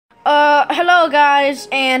Hello guys,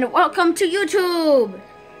 and welcome to YouTube.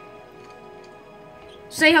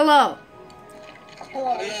 Say hello.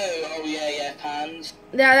 Hello. Oh yeah, hands.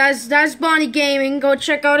 Yeah, that's Bonnie Gaming. Go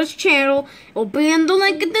check out his channel. It'll be in the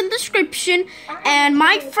link in the description. And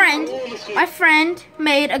my friend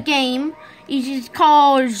made a game. It's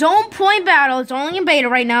called Zone Point Battle. It's only in beta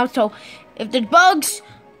right now, so if there's bugs,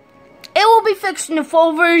 it will be fixed in the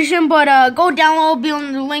full version. But go download. It'll be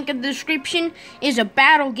in the link in the description. It's a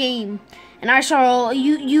battle game. And I saw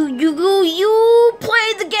you played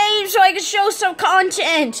the game so I can show some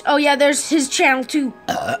content. Oh yeah, there's his channel too.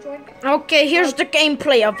 Okay, here's the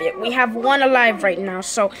gameplay of it. We have one alive right now,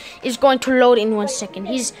 so it's going to load in 1 second.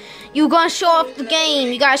 You gonna show off the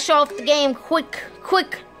game. You gotta show off the game quick.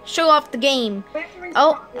 Show off the game.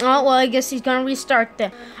 Oh, well, I guess he's gonna restart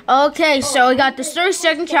that. Okay, so we got this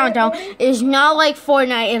 30-second countdown. It's not like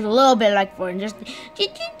Fortnite. It's a little bit like Fortnite. Just a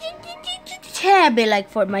tad bit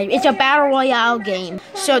like Fortnite. It's a battle royale game.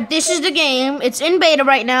 So this is the game. It's in beta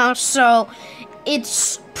right now. So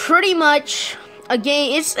it's pretty much a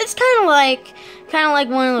game. It's kind of like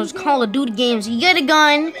one of those Call of Duty games. You get a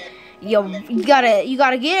gun. You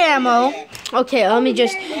gotta get ammo. Okay, let me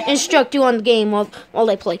just instruct you on the game while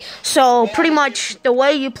I play. So pretty much the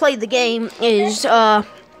way you play the game is what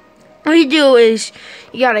you do is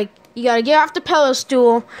you gotta get off the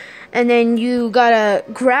pedestal, and then you gotta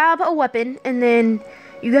grab a weapon, and then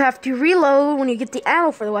you have to reload when you get the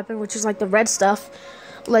ammo for the weapon, which is like the red stuff.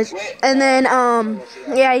 And then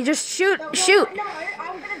yeah, you just shoot.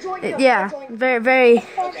 Yeah, very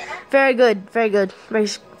good, very good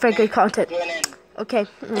content. Okay,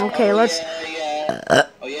 let's.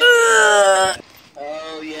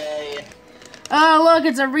 Oh look,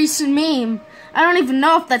 it's a recent meme. I don't even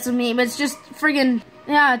know if that's a meme. It's just friggin',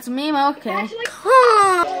 yeah, it's a meme. Okay.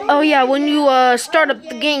 Oh yeah, when you start up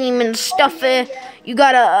the game and stuff, you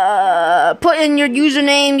gotta put in your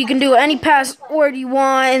username. You can do any password you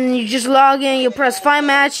want, and you just log in. You press find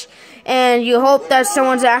match, and you hope that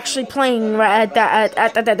someone's actually playing right at that.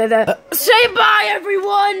 Say bye,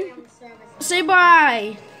 everyone. Say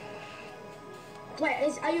bye.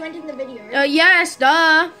 Wait, are you ending the video? Yes,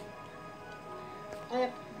 duh. Bye,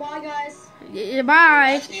 guys. Yeah,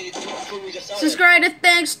 bye. Subscribe to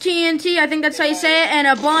Thanks TNT. I think that's how you say it.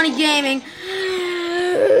 And Bonnie Gaming.